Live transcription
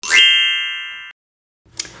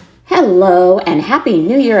Hello and Happy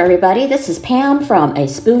New Year, everybody. This is Pam from A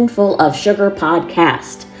Spoonful of Sugar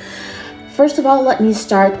podcast. First of all, let me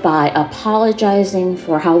start by apologizing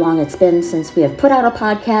for how long it's been since we have put out a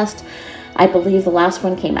podcast. I believe the last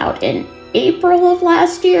one came out in April of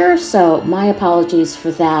last year, so my apologies for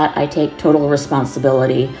that. I take total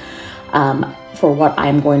responsibility for what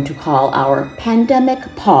I'm going to call our pandemic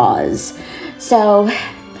pause. But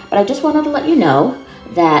I just wanted to let you know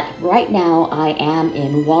that right now I am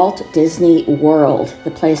in Walt Disney World,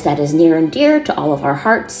 the place that is near and dear to all of our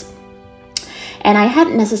hearts. And I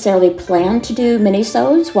hadn't necessarily planned to do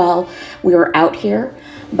minisodes while we were out here,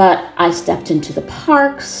 but I stepped into the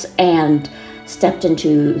parks and stepped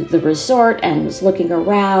into the resort and was looking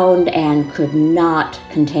around and could not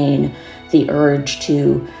contain the urge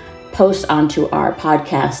to post onto our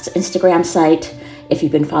podcast Instagram site. If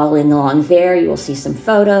you've been following along there, you will see some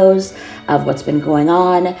photos of what's been going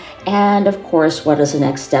on. And of course, what is the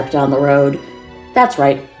next step down the road? That's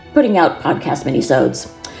right, putting out podcast minisodes.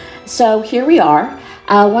 So here we are.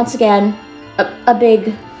 Once again, a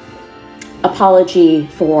big apology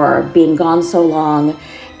for being gone so long.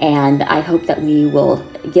 And I hope that we will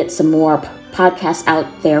get some more podcasts out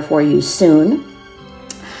there for you soon.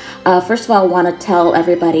 First of all, I want to tell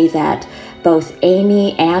everybody that both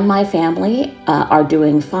Amy and my family are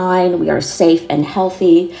doing fine. We are safe and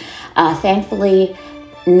healthy. Thankfully,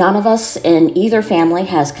 none of us in either family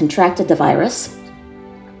has contracted the virus.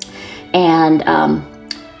 And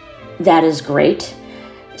that is great.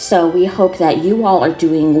 So we hope that you all are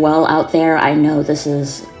doing well out there. I know this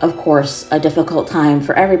is, of course, a difficult time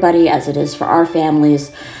for everybody, as it is for our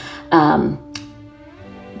families.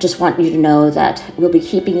 Just want you to know that we'll be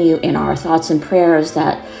keeping you in our thoughts and prayers,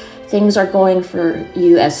 that things are going for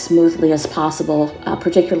you as smoothly as possible,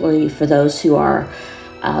 particularly for those who are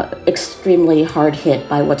extremely hard hit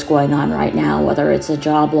by what's going on right now, whether it's a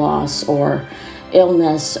job loss or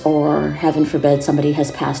illness or, heaven forbid, somebody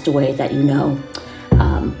has passed away that you know.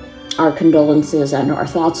 Our condolences and our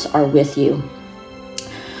thoughts are with you.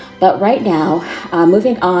 But right now,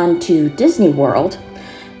 moving on to Disney World.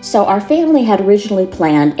 So our family had originally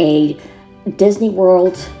planned a Disney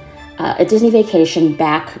World a Disney vacation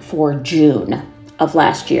back for June of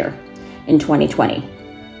last year in 2020.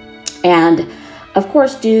 And of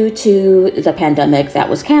course, due to the pandemic, that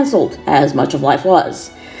was canceled, as much of life was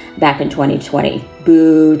back in 2020.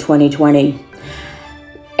 Boo, 2020.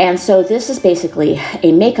 And so this is basically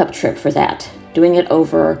a makeup trip for that, doing it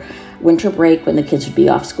over winter break when the kids would be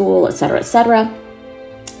off school, etc., etc.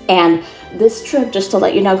 And this trip, just to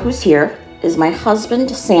let you know who's here, is my husband,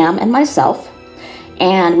 Sam, and myself.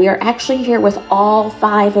 And we are actually here with all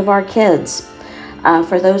 5 of our kids.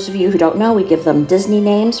 For those of you who don't know, we give them Disney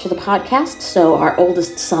names for the podcast. So our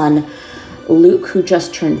oldest son, Luke, who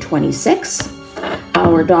just turned 26.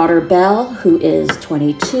 Our daughter, Belle, who is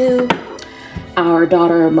 22. Our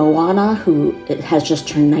daughter, Moana, who has just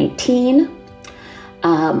turned 19.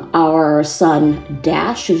 Our son,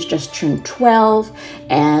 Dash, who's just turned 12.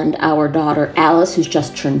 And our daughter, Alice, who's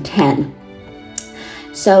just turned 10.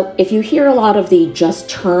 So if you hear a lot of the just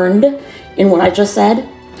turned in what I just said,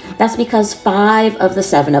 that's because 5 of the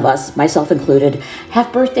 7 of us, myself included,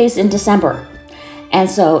 have birthdays in December. And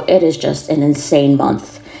so it is just an insane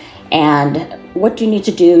month. And what do you need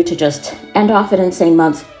to do to just end off an insane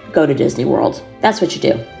month? Go to Disney World. That's what you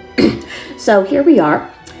do. So here we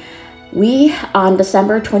are. We, on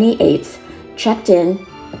December 28th, checked in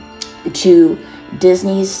to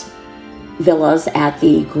Disney's villas at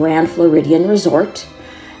the Grand Floridian Resort.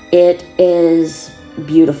 It is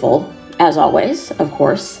beautiful, as always, of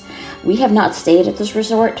course. We have not stayed at this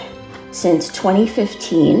resort since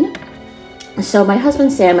 2015. So my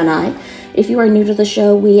husband, Sam, and I, if you are new to the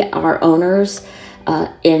show, we are owners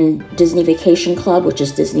in Disney Vacation Club, which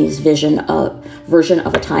is Disney's version of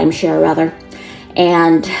a timeshare, rather.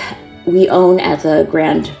 And we own at the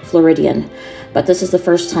Grand Floridian. But this is the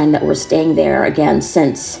first time that we're staying there again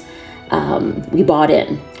since we bought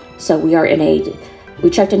in. So we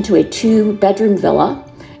checked into a 2-bedroom villa,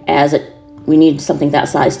 as we need something that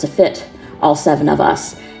size to fit all 7 of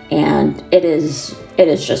us, and it is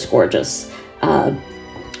just gorgeous.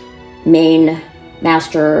 Main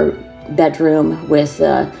master bedroom with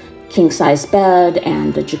a king-size bed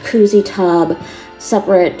and a jacuzzi tub,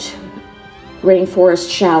 separate rainforest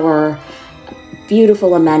shower,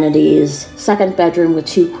 beautiful amenities, 2nd bedroom with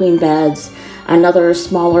 2 queen beds, another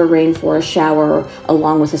smaller rainforest shower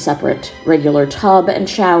along with a separate regular tub and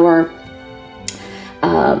shower,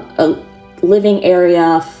 a living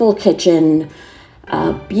area, full kitchen,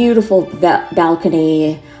 beautiful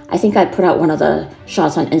balcony. I think I put out one of the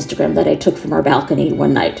shots on Instagram that I took from our balcony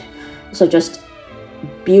one night. So just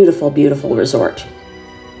beautiful, beautiful resort.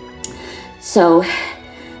 So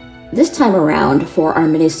this time around for our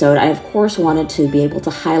Minisode, I of course wanted to be able to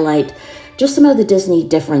highlight just some of the Disney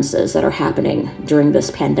differences that are happening during this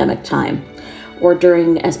pandemic time, or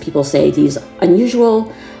during, as people say, these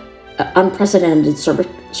unusual, unprecedented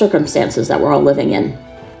circumstances that we're all living in.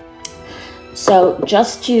 So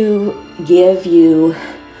just to give you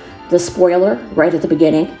the spoiler right at the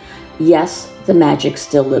beginning, yes, the magic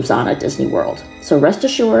still lives on at Disney World. So rest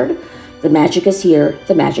assured, the magic is here,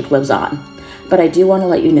 the magic lives on. But I do want to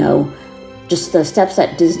let you know just the steps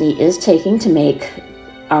that Disney is taking to make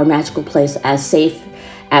our magical place as safe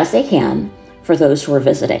as they can for those who are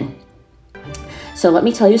visiting. So let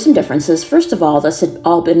me tell you some differences. First of all, this had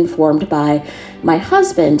all been informed by my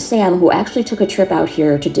husband, Sam, who actually took a trip out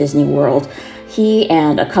here to Disney World. He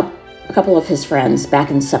and a couple of his friends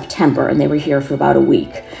back in September, and they were here for about a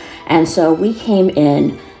week. And so we came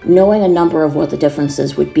in knowing a number of what the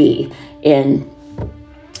differences would be in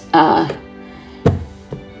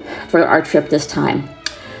for our trip this time.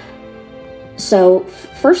 So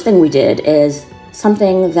first thing we did is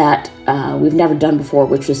something that we've never done before,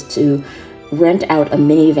 which was to rent out a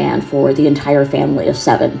minivan for the entire family of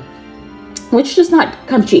 7, which does not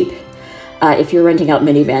come cheap. If you're renting out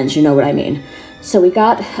minivans, you know what I mean. So we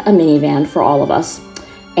got a minivan for all of us,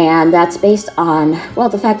 and that's based on, well,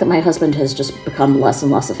 the fact that my husband has just become less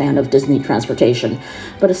and less a fan of Disney transportation.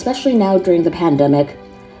 But especially now during the pandemic,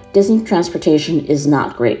 Disney transportation is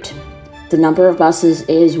not great. The number of buses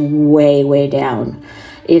is way, way down.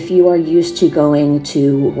 If you are used to going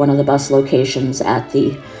to one of the bus locations at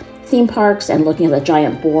the theme parks and looking at the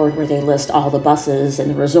giant board where they list all the buses and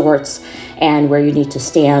the resorts and where you need to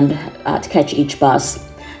stand to catch each bus,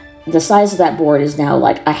 the size of that board is now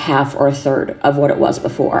like a half or a third of what it was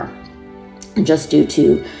before, just due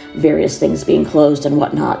to various things being closed and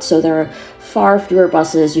whatnot. So there are far fewer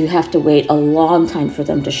buses. You have to wait a long time for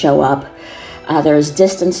them to show up. There's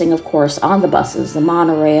distancing, of course, on the buses, the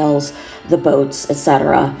monorails, the boats,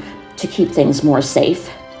 etc., to keep things more safe.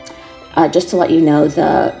 Just to let you know,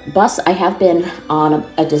 the bus, I have been on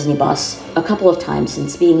a Disney bus a couple of times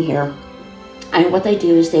since being here. And what they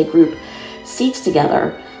do is they group seats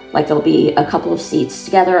together. Like there'll be a couple of seats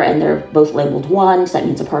together and they're both labeled 1, so that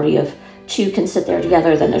means a party of 2 can sit there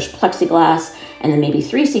together. Then there's plexiglass, and then maybe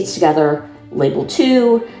 3 seats together labeled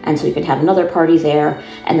 2, and so you can have another party there.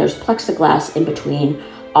 And there's plexiglass in between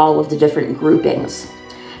all of the different groupings.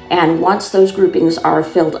 And once those groupings are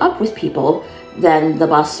filled up with people, then the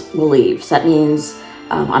bus will leave. So that means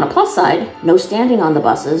on a plus side, no standing on the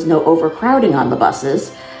buses, no overcrowding on the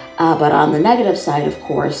buses. But on the negative side, of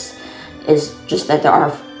course, is just that there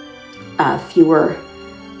are fewer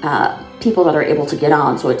people that are able to get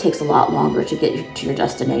on, so it takes a lot longer to get to your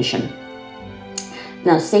destination.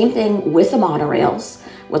 Now, same thing with the monorails.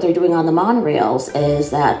 What they're doing on the monorails is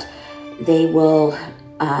that they will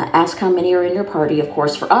ask how many are in your party. Of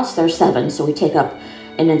course, for us, there's 7, so we take up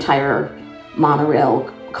an entire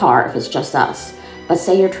monorail car if it's just us. But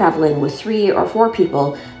say you're traveling with 3 or 4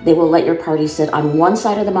 people, they will let your party sit on one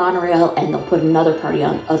side of the monorail and they'll put another party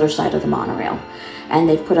on the other side of the monorail. And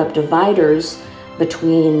they've put up dividers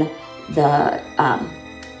between the,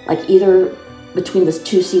 like either between the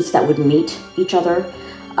 2 seats that would meet each other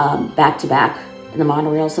back to back in the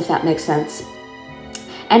monorails, if that makes sense.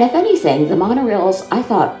 And if anything, the monorails, I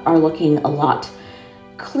thought, are looking a lot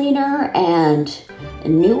cleaner and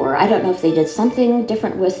newer. I don't know if they did something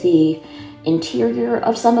different with the interior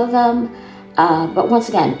of some of them, but once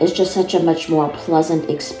again, it's just such a much more pleasant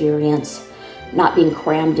experience, not being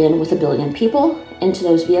crammed in with a billion people into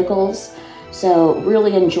those vehicles. So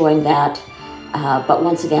really enjoying that, but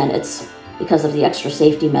once again, it's because of the extra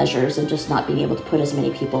safety measures and just not being able to put as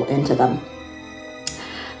many people into them.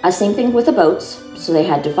 Same thing with the boats. So they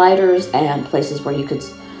had dividers and places where you could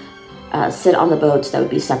sit on the boats that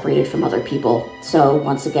would be separated from other people. So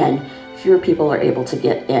once again, fewer people are able to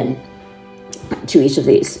get in to each of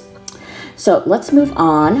these. So let's move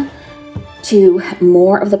on to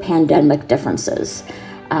more of the pandemic differences.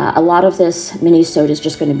 A lot of this Minisode is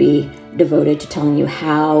just going to be devoted to telling you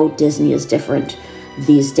how Disney is different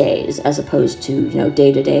these days, as opposed to,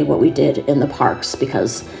 day to day what we did in the parks,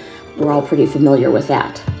 because we're all pretty familiar with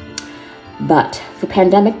that. But for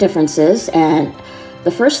pandemic differences, and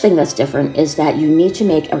the first thing that's different is that you need to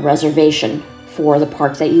make a reservation for the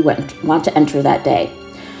park that you want to enter that day.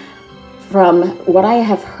 From what I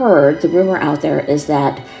have heard, the rumor out there is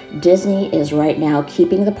that Disney is right now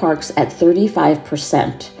keeping the parks at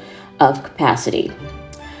 35% of capacity.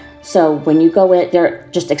 So when you go in, they're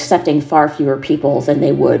just accepting far fewer people than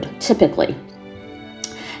they would typically.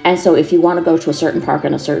 And so if you want to go to a certain park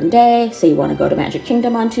on a certain day, say you want to go to Magic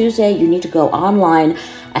Kingdom on Tuesday, you need to go online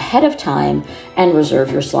ahead of time and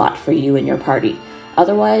reserve your slot for you and your party.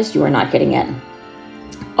 Otherwise, you are not getting in.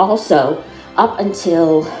 Also, up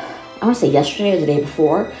until, I want to say yesterday or the day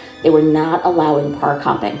before, they were not allowing park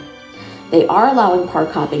hopping. They are allowing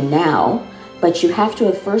park hopping now, but you have to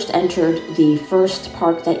have first entered the first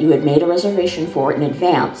park that you had made a reservation for in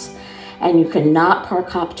advance, and you cannot park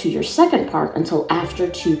hop to your second park until after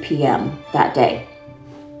 2 p.m. that day.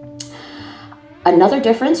 Another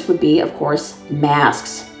difference would be, of course,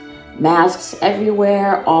 masks. Masks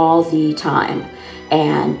everywhere all the time.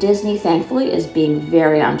 And Disney, thankfully, is being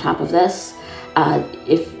very on top of this.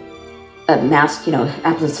 If a mask,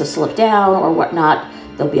 happens to slip down or whatnot,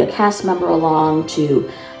 there'll be a cast member along to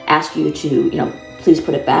ask you to, please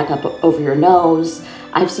put it back up over your nose.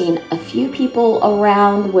 I've seen a few people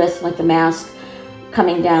around with like the mask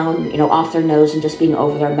coming down, off their nose and just being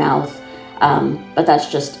over their mouth. But that's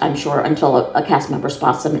just, I'm sure, until a cast member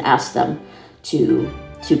spots them and asks them to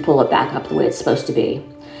pull it back up the way it's supposed to be.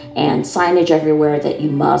 And signage everywhere that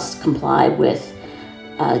you must comply with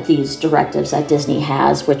these directives that Disney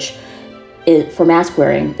has, which for mask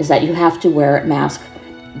wearing is that you have to wear a mask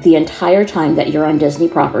the entire time that you're on Disney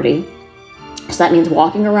property. So that means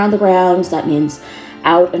walking around the grounds, that means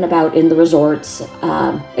out and about in the resorts,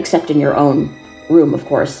 except in your own room, of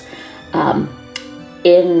course.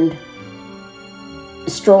 In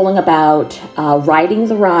strolling about, riding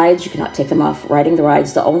the rides, you cannot take them off. Riding the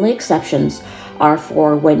rides, the only exceptions are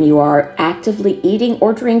for when you are actively eating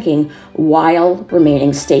or drinking while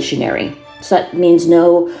remaining stationary. So that means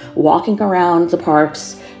no walking around the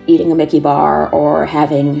parks, eating a Mickey bar, or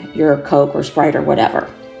having your Coke or Sprite or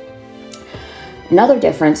whatever. Another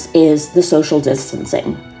difference is the social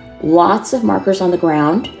distancing. Lots of markers on the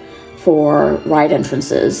ground for ride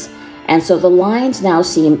entrances. And so the lines now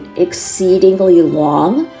seem exceedingly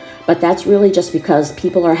long, but that's really just because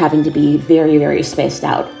people are having to be very, very spaced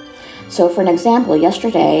out. So for an example,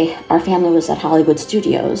 yesterday, our family was at Hollywood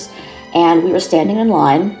Studios, and we were standing in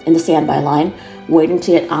line, in the standby line, waiting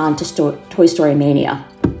to get on to Toy Story Mania.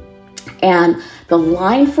 And the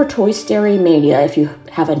line for Toy Story Mania, if you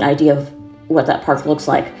have an idea of what that park looks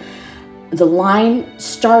like, the line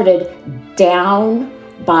started down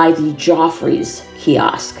by the Joffrey's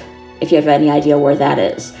kiosk, if you have any idea where that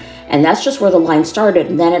is. And that's just where the line started,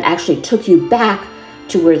 and then it actually took you back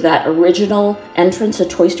to where that original entrance to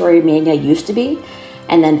Toy Story Mania used to be,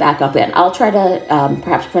 and then back up in. I'll try to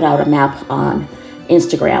perhaps put out a map on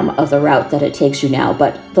Instagram of the route that it takes you now,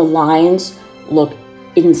 but the lines look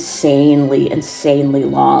insanely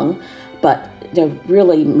long, but they're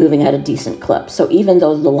really moving at a decent clip. So even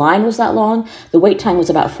though the line was that long, the wait time was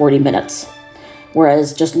about 40 minutes.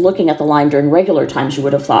 Whereas just looking at the line during regular times, you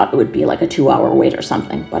would have thought it would be like a 2-hour wait or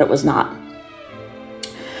something, but it was not.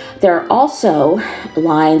 There are also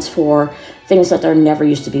lines for things that there never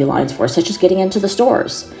used to be lines for, such as getting into the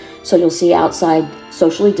stores. So you'll see outside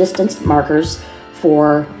socially distanced markers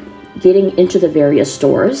for getting into the various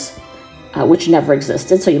stores, which never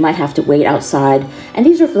existed. So you might have to wait outside. And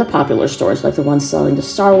these are for the popular stores, like the ones selling the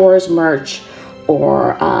Star Wars merch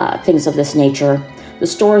or things of this nature. The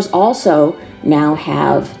stores also now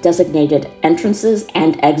have designated entrances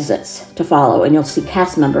and exits to follow, and you'll see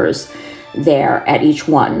cast members there at each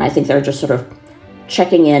one. And I think they're just sort of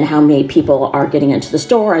checking in how many people are getting into the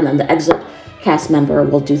store, and then the exit cast member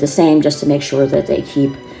will do the same just to make sure that they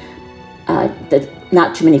keep that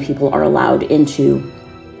not too many people are allowed into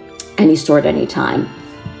any store at any time.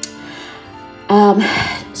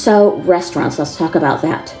 So restaurants, let's talk about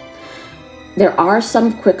that. There are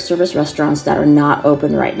some quick service restaurants that are not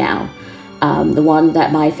open right now. The one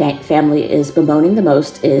that my family is bemoaning the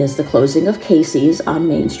most is the closing of Casey's on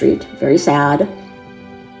Main Street. Very sad.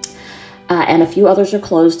 And a few others are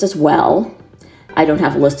closed as well. I don't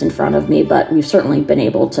have a list in front of me, but we've certainly been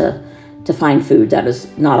able to find food. That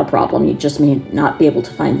is not a problem. You just may not be able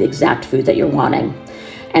to find the exact food that you're wanting.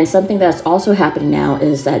 And something that's also happening now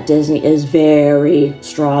is that Disney is very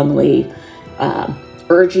strongly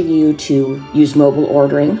urging you to use mobile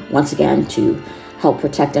ordering, once again, to help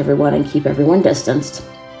protect everyone and keep everyone distanced.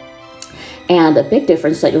 And a big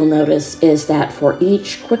difference that you'll notice is that for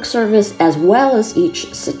each quick service as well as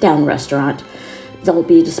each sit-down restaurant, they'll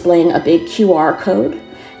be displaying a big QR code.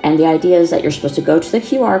 And the idea is that you're supposed to go to the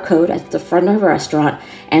QR code at the front of a restaurant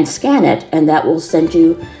and scan it, and that will send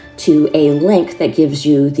you to a link that gives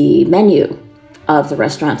you the menu of the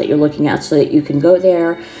restaurant that you're looking at, so that you can go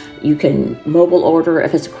there. You can mobile order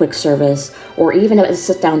if it's a quick service, or even if it's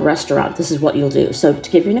a sit-down restaurant, this is what you'll do. So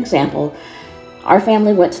to give you an example, our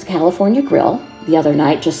family went to the California Grill the other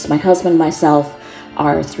night, just my husband, myself,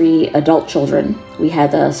 our 3 adult children. We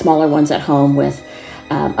had the smaller ones at home with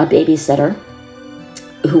a babysitter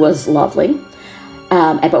who was lovely.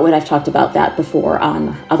 But when I've talked about that before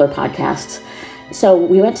on other podcasts. So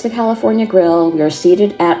we went to the California Grill. We were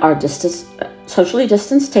seated at our socially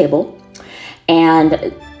distanced table.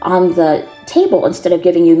 And on the table, instead of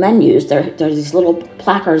giving you menus, there's these little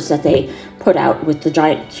placards that they put out with the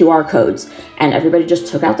giant QR codes. And everybody just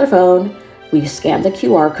took out their phone. We scanned the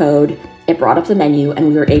QR code. It brought up the menu, and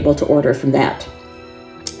we were able to order from that.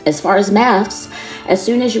 As far as masks, as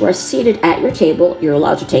soon as you are seated at your table, you're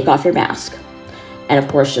allowed to take off your mask. And of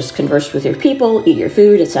course, just converse with your people, eat your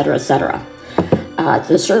food, etc., etc.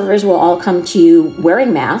 The servers will all come to you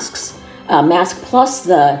wearing masks, mask plus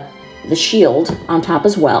the shield on top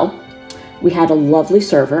as well. We had a lovely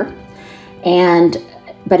server.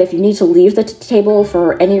 But if you need to leave the table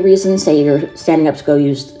for any reason, say you're standing up to go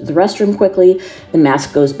use the restroom quickly, the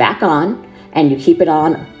mask goes back on, and you keep it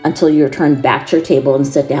on until you return back to your table and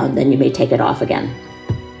sit down, then you may take it off again.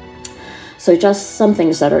 So just some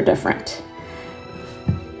things that are different.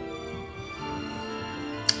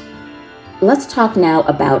 Let's talk now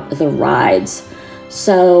about the rides.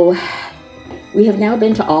 So we have now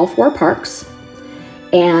been to all 4 parks,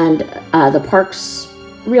 and the parks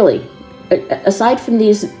really, aside from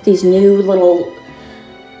these new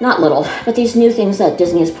these new things that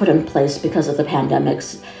Disney has put in place because of the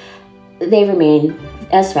pandemics, they remain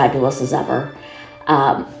as fabulous as ever.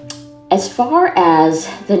 As far as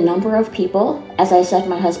the number of people, as I said,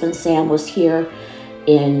 my husband Sam was here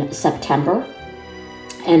in September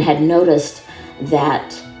and had noticed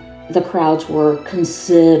that the crowds were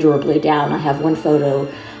considerably down. I have one photo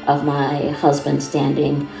of my husband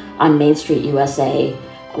standing on Main Street, USA,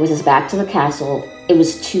 with his back to the castle. It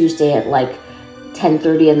was Tuesday at like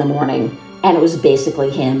 10:30 in the morning, and it was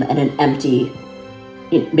basically him and an empty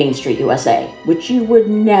Main Street, USA, which you would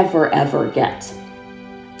never, ever get.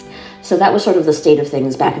 So that was sort of the state of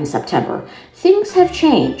things back in September. Things have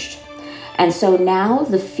changed. And so now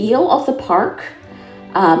the feel of the park,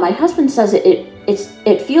 my husband says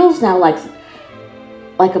it feels now like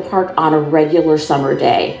a park on a regular summer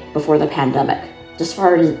day before the pandemic, as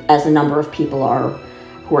far as the number of people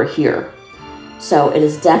who are here. So it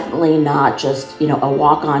is definitely not just, a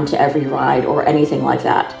walk on to every ride or anything like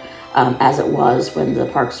that, as it was when the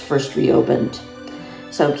parks first reopened.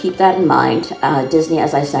 So keep that in mind. Disney,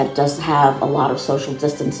 as I said, does have a lot of social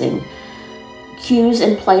distancing queues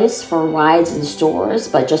in place for rides and stores,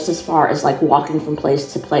 but just as far as like walking from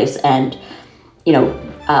place to place and,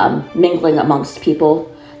 mingling amongst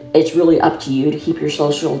people, it's really up to you to keep your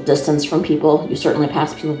social distance from people. You certainly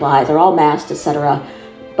pass people by. They're all masked, etc.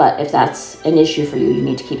 But if that's an issue for you, you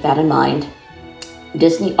need to keep that in mind.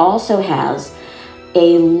 Disney also has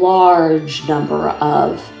a large number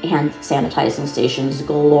of hand sanitizing stations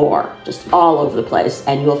galore, just all over the place,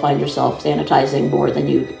 and you'll find yourself sanitizing more than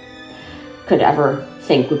you could ever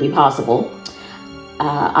think would be possible.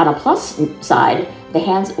 On a plus side,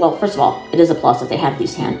 first of all, it is a plus that they have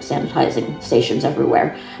these hand sanitizing stations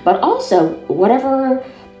everywhere, but also whatever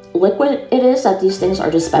liquid it is that these things are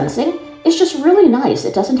dispensing, it's just really nice.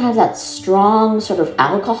 It doesn't have that strong sort of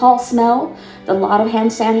alcohol smell that a lot of hand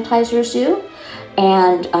sanitizers do.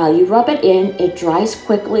 And you rub it in, it dries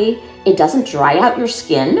quickly, it doesn't dry out your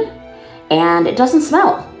skin, and it doesn't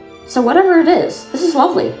smell. So whatever it is, this is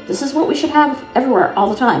lovely. This is what we should have everywhere all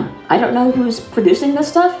the time. I don't know who's producing this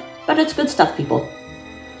stuff, but it's good stuff, people.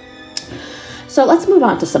 So let's move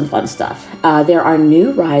on to some fun stuff. There are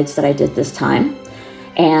new rides that I did this time,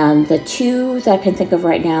 and the 2 that I can think of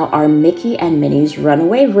right now are Mickey and Minnie's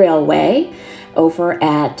Runaway Railway over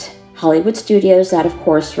at Hollywood Studios. That, of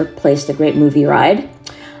course, replaced the Great Movie Ride.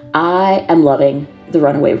 I am loving the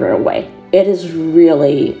Runaway Railway.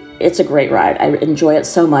 It's a great ride. I enjoy it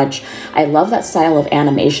so much. I love that style of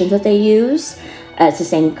animation that they use. It's the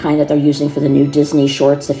same kind that they're using for the new Disney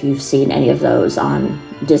shorts, if you've seen any of those on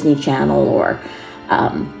Disney Channel or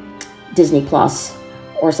Disney Plus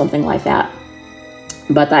or something like that.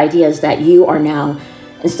 But the idea is that you are now,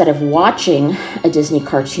 instead of watching a Disney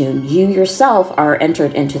cartoon, you yourself are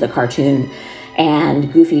entered into the cartoon,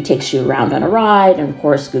 and Goofy takes you around on a ride, and of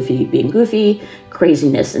course, Goofy being Goofy,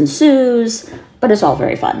 craziness ensues, but it's all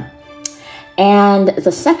very fun. And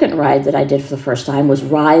the second ride that I did for the first time was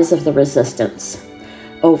Rise of the Resistance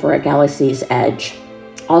over at Galaxy's Edge,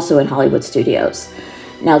 also in Hollywood Studios.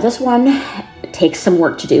 Now, this one takes some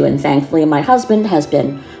work to do, and thankfully my husband has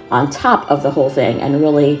been on top of the whole thing and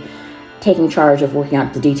really taking charge of working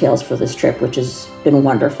out the details for this trip, which has been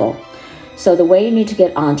wonderful. So the way you need to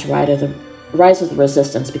get on to Rise of the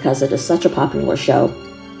Resistance, because it is such a popular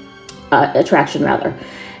attraction,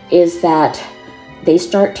 is that they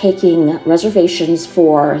start taking reservations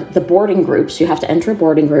for the boarding groups. You have to enter a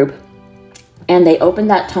boarding group, and they open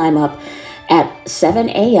that time up at 7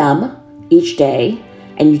 a.m. each day,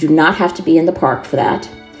 and you do not have to be in the park for that.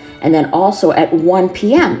 And then also at 1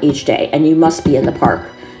 p.m. each day, and you must be in the park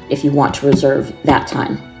if you want to reserve that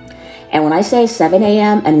time. And when I say 7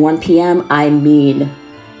 a.m. and 1 p.m., I mean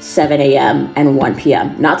 7 a.m. and 1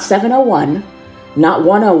 p.m. Not 7:01, not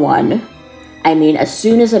 1:01. I mean, as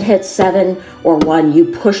soon as it hits 7 or 1, you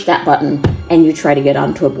push that button and you try to get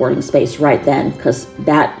onto a boarding space right then, because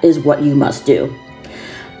that is what you must do.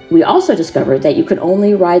 We also discovered that you can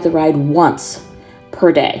only ride the ride once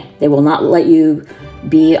per day. They will not let you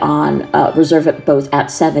be on reserve it both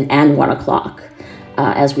at 7 and 1 o'clock,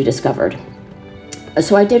 as we discovered.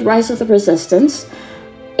 So I did Rise of the Resistance.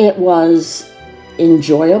 It was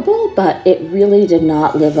enjoyable, but it really did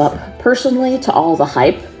not live up personally to all the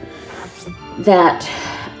hype that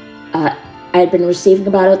I had been receiving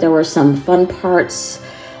about it. There were some fun parts.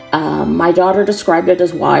 My daughter described it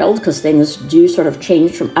as wild because things do sort of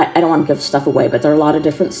change from, I don't want to give stuff away, but there are a lot of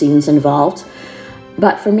different scenes involved.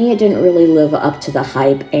 But for me, it didn't really live up to the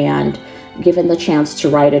hype, and given the chance to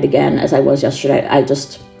ride it again, as I was yesterday, I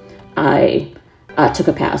took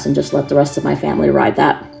a pass and just let the rest of my family ride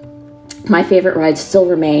that. My favorite rides still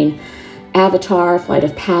remain Avatar, Flight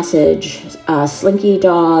of Passage, Slinky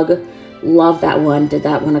Dog. Love that one. Did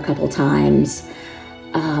that one a couple times.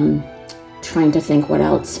 Trying to think what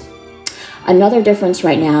else. Another difference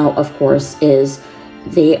right now, of course, is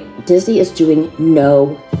Disney is doing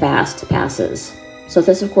no fast passes. So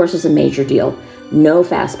this, of course, is a major deal. No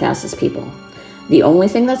fast passes, people. The only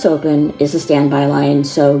thing that's open is a standby line,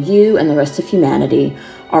 so you and the rest of humanity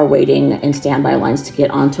are waiting in standby lines to get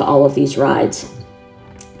onto all of these rides.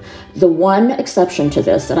 The one exception to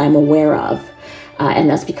this that I'm aware of, and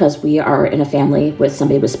that's because we are in a family with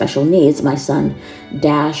somebody with special needs. My son,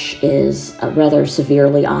 Dash, is rather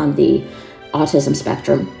severely on the autism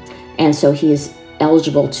spectrum, and so he is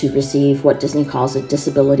eligible to receive what Disney calls a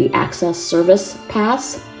Disability Access Service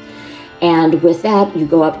Pass. And with that, you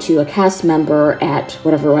go up to a cast member at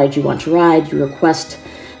whatever ride you want to ride, you request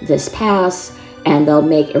this pass, and they'll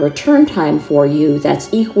make a return time for you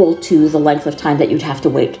that's equal to the length of time that you'd have to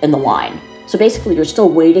wait in the line. So basically, you're still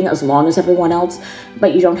waiting as long as everyone else,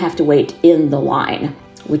 but you don't have to wait in the line,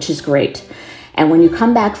 which is great. And when you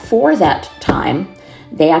come back for that time,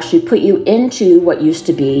 they actually put you into what used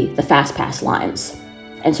to be the Fast Pass lines.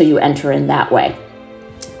 And so you enter in that way.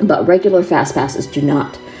 But regular Fast Passes do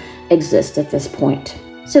not exist at this point.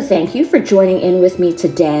 So thank you for joining in with me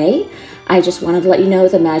today. I just wanted to let you know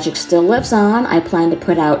the magic still lives on. I plan to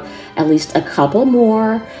put out at least a couple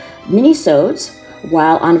more minisodes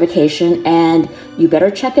while on vacation, and you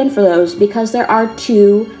better check in for those because there are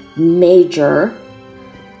 2 major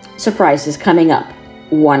surprises coming up,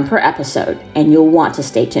 1 per episode, and you'll want to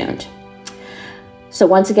stay tuned. So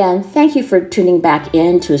once again, thank you for tuning back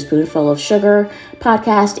in to A Spoonful of Sugar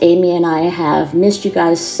podcast. Amy and I have missed you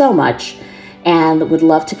guys so much and would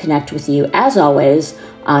love to connect with you, as always,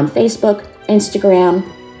 on Facebook, Instagram,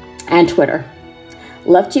 and Twitter.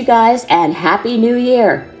 Love to you guys, and Happy New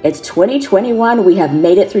Year. It's 2021. We have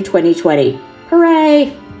made it through 2020.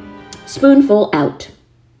 Hooray! Spoonful out.